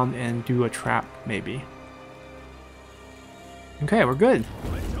around and do a trap, maybe. Okay, we're good.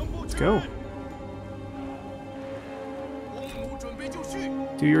 Let's go.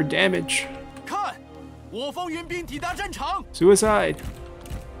 Do your damage. Suicide.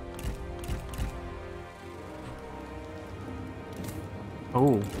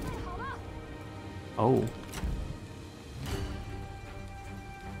 Oh. Oh.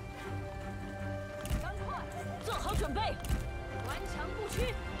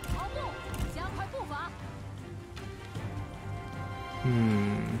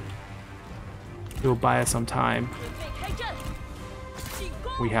 It'll buy us some time.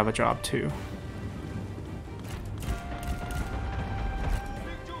 We have a job too.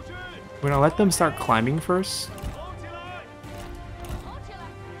 We're gonna let them start climbing first.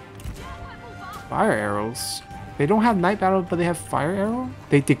 Fire arrows? They don't have night battle, but they have fire arrow?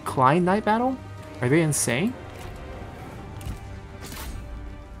 They decline night battle? Are they insane?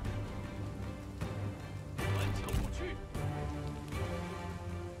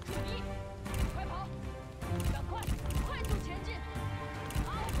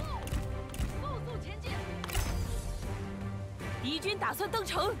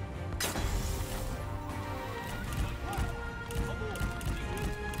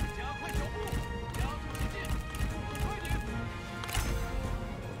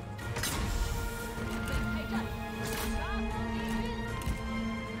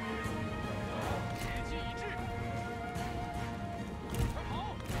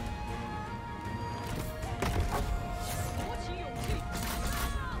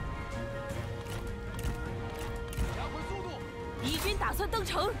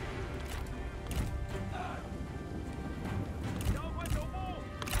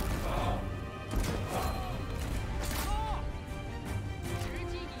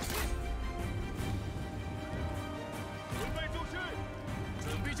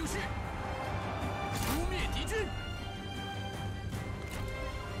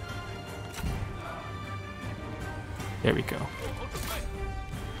 There we go.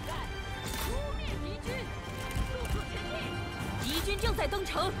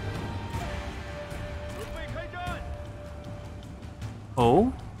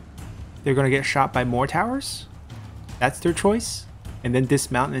 Oh? They're gonna get shot by more towers? That's their choice? And then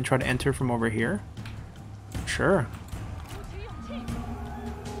dismount and then try to enter from over here? Sure.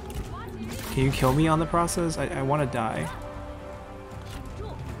 Can you kill me on the process? I want to die.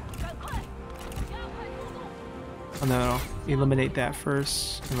 Oh no, eliminate that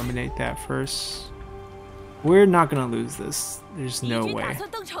first. Eliminate that first. We're not gonna lose this. There's no way.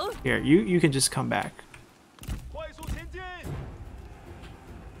 Here, you can just come back.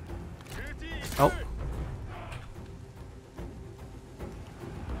 Oh.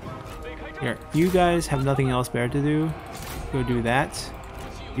 Here, you guys have nothing else better to do. Go do that.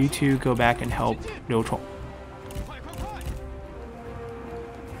 You two go back and help Shouchun.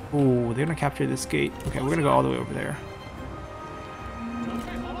 Oh, they're gonna capture this gate. Okay, we're gonna go all the way over there.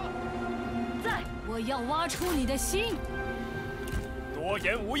 在，我要挖出你的心。多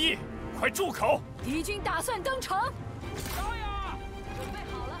言无益，快住口！敌军打算登城。烧呀！准备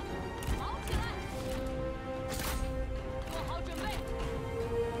好了，跑起来！做好准备。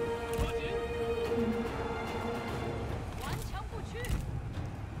抓紧！顽强不屈。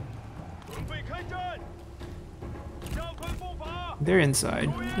准备开战！加快步伐！ They're inside.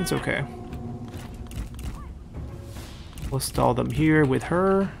 It's okay. We'll stall them here with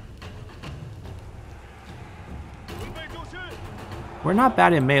her. 准备就绪！ We're not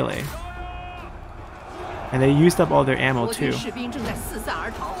bad in melee. And they used up all their ammo 国军 too. 士兵正在四散而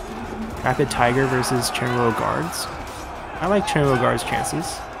逃。 Rapid Tiger versus Chenro Guards. I like Chenro Guards'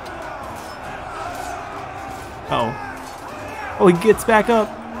 chances. Uh oh. Oh, he gets back up.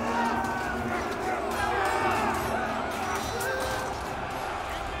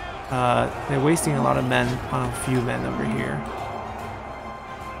 They're wasting a lot of men on a few men over here.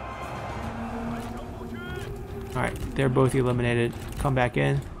 Alright, they're both eliminated. Come back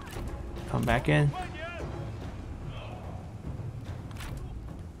in. Come back in.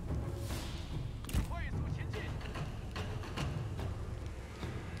 快速前进！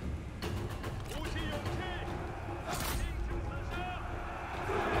鼓起勇气，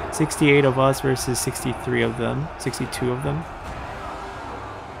尽情厮杀！ 68 of us versus 63 of them. 62 of them.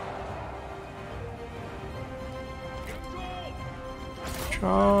 停住！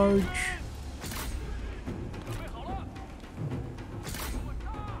 Charge. 准备好了！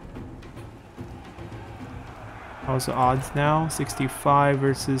 How's the odds now? 65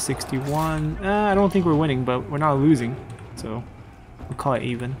 versus 61. I don't think we're winning, but we're not losing. So we'll call it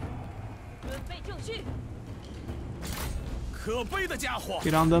even. 准备就绪。可悲的家伙，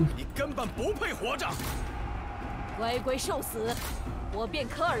 Get on them. 你根本不配活着！乖乖受死，我便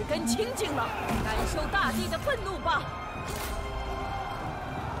可耳根清净了，感受大地的愤怒吧。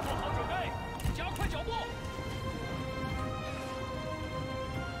做好准备，加快脚步！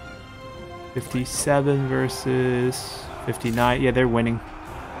 57 versus 59. Yeah, they're winning.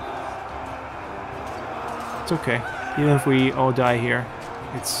 It's okay. Even if we all die here,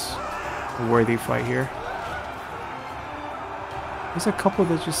 it's a worthy fight here. There's a couple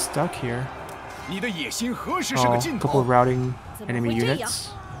that just stuck here. 你的野心何时是 Oh, 个 a 尽 couple 头？ routing enemy 怎么会这样？ units.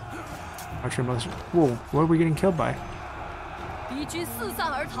 Archer militia. Whoa, what are we getting killed by? 敌军四散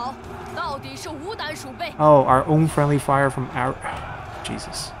而逃，到底是无胆鼠辈。 Oh, our own friendly fire from our...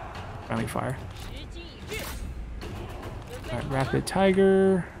 Jesus. Friendly fire. 时机已至。准备 Alright, 好了 Rapid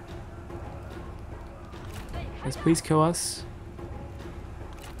Tiger. Guys, please kill us.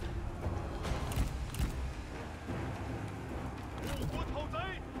 护国讨贼！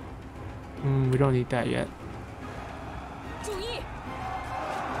 We don't need that yet. 注意，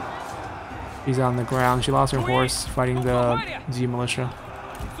 She's on the ground. She lost her horse fighting the Z militia.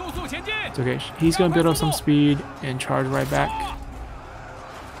 速速前进！ It's okay. He's gonna build up some speed and charge right back.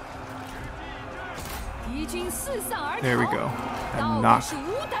 敌军四散而逃。 There we go. 到 And 底 knock. 是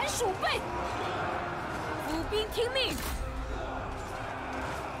无胆鼠辈。府兵听命。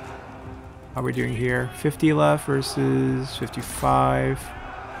 How are we doing here? 50 left versus 55.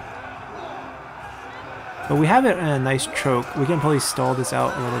 But we have it in a nice choke. We can probably stall this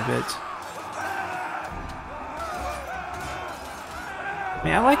out a little bit. I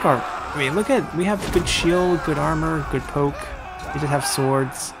mean, I like our... I mean, look at... We have good shield, good armor, good poke. We just have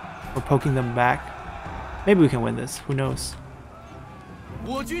swords. We're poking them back. Maybe we can win this. Who knows?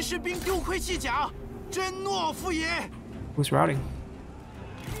 我军士兵丢盔弃甲，真懦夫也！ Who's routing?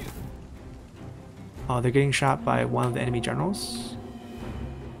 Oh, they're getting shot by one of the enemy generals.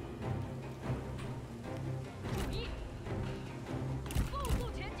 速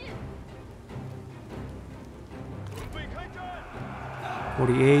速前进。 准备开战！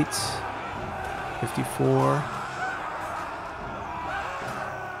 48, 54.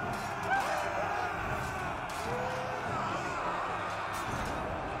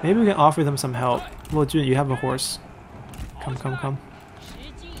 Maybe we can offer them some help. Well, Jun, you have a horse. Come, come, come.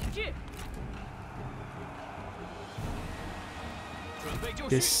 时机已至。 准备就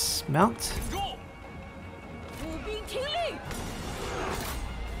绪！ Dismount. 停住！府兵听令。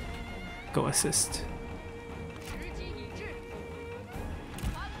 Go assist. 时机已至。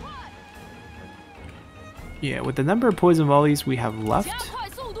赶快， Yeah, with the number of poison volleys we have 加 left, 快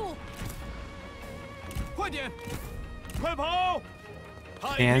速度。快点！快跑！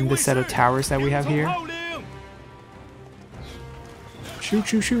 and the set of towers that we have here. 号令！ Shoot,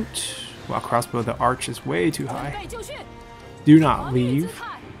 shoot, shoot. Wow, crossbow, the arch is way too 准 high. 备就绪。 Do not 防御 leave. 姿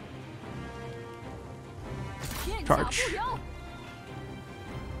态。片甲 Charge. 不留。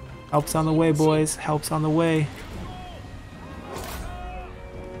Help's on the way, boys. Help's on the way.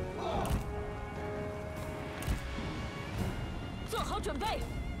 做好准备。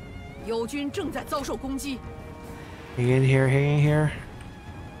友军正在遭受攻击。 Hang in here, hang in here.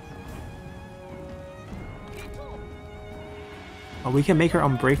 Oh, we can make her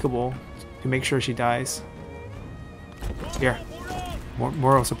unbreakable to make sure she dies. Here, more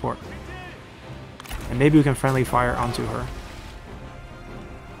moral support. And maybe we can friendly fire onto her.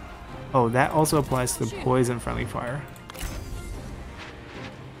 Oh, that also applies to the poison friendly fire.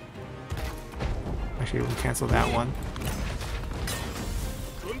 Actually, we can cancel that one.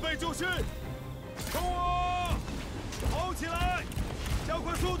 准备就绪，冲啊！跑起来，加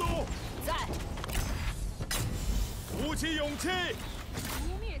快速度，在，鼓起勇气。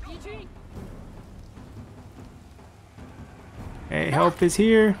扑灭敌军。 Hey, help is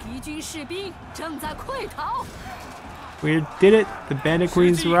here. 敌军士兵正在溃逃。 We did it. The Bandit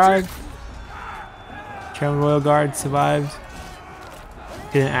Queen survived. Channel Royal Guard survived.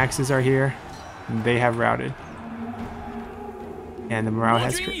 Hidden Axes are here. And they have routed. And the morale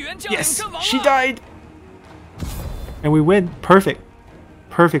has... Yes! She died! And we win. Perfect.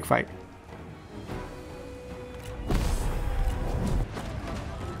 Perfect fight.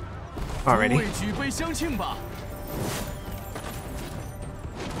 Alrighty. 为举杯相庆吧。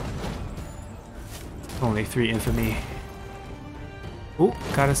 Only 3 infamy. Oh,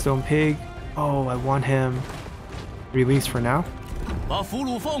 got a stone pig. Oh, I want him released for now. 把俘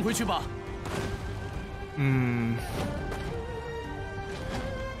虏放回去吧。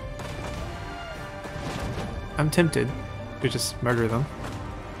 I'm tempted to just murder them.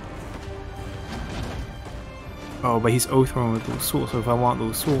 Oh, but he's O-thrown with Lu Su, so if I want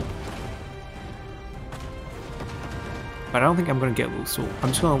Lu Su... But I don't think I'm gonna get Lu Su. I'm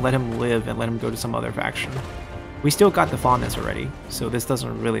just gonna let him live and let him go to some other faction. We still got the fondness already, so this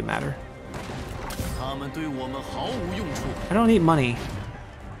doesn't really matter. 他们对我们毫无用处。 I don't need money.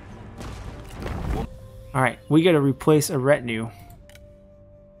 Alright, we gotta replace a retinue.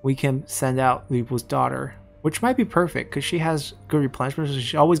 We can send out Li Bu's daughter, which might be perfect because she has good replenishment, so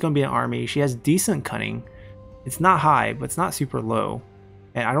she's always gonna be an army. She has decent cunning. It's not high, but it's not super low.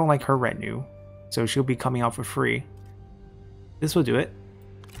 And I don't like her retinue, so she'll be coming out for free. This will do it.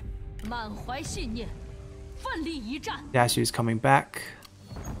 满怀信念，奋力一战。 Dashu's coming back.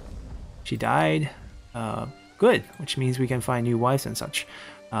 She died. Good, which means we can find new wives and such.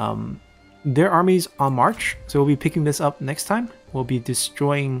 Their army's on march, so we'll be picking this up next time. We'll be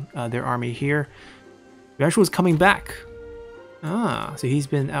destroying their army here. Yashua's coming back. Ah, so he's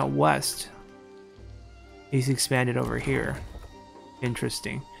been out west. He's expanded over here.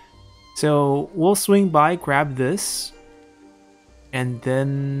 Interesting. So we'll swing by, grab this, and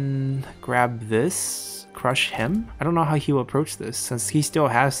then grab this, crush him. I don't know how he will approach this. Since he still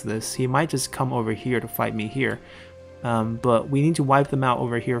has this, he might just come over here to fight me here. But we need to wipe them out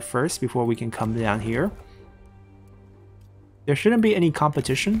over here first before we can come down here. There shouldn't be any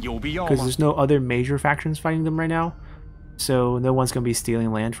competition because there's no other major factions fighting them right now. So no one's going to be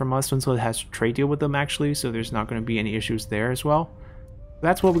stealing land from us. Sun has a trade deal with them actually, so there's not going to be any issues there as well.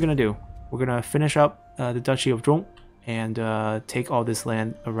 That's what we're going to do. We're going to finish up the Duchy of Zhong and take all this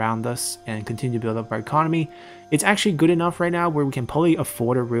land around us and continue to build up our economy. It's actually good enough right now where we can probably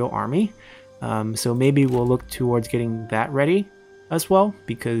afford a real army. So maybe we'll look towards getting that ready as well,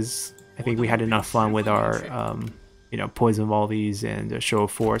 because I think we had enough fun with our you know, poison volleys and show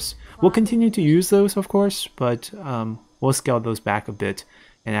of force. We'll continue to use those, of course, but we'll scale those back a bit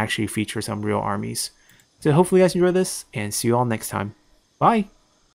and actually feature some real armies. So hopefully you guys enjoy this, and see you all next time. Bye!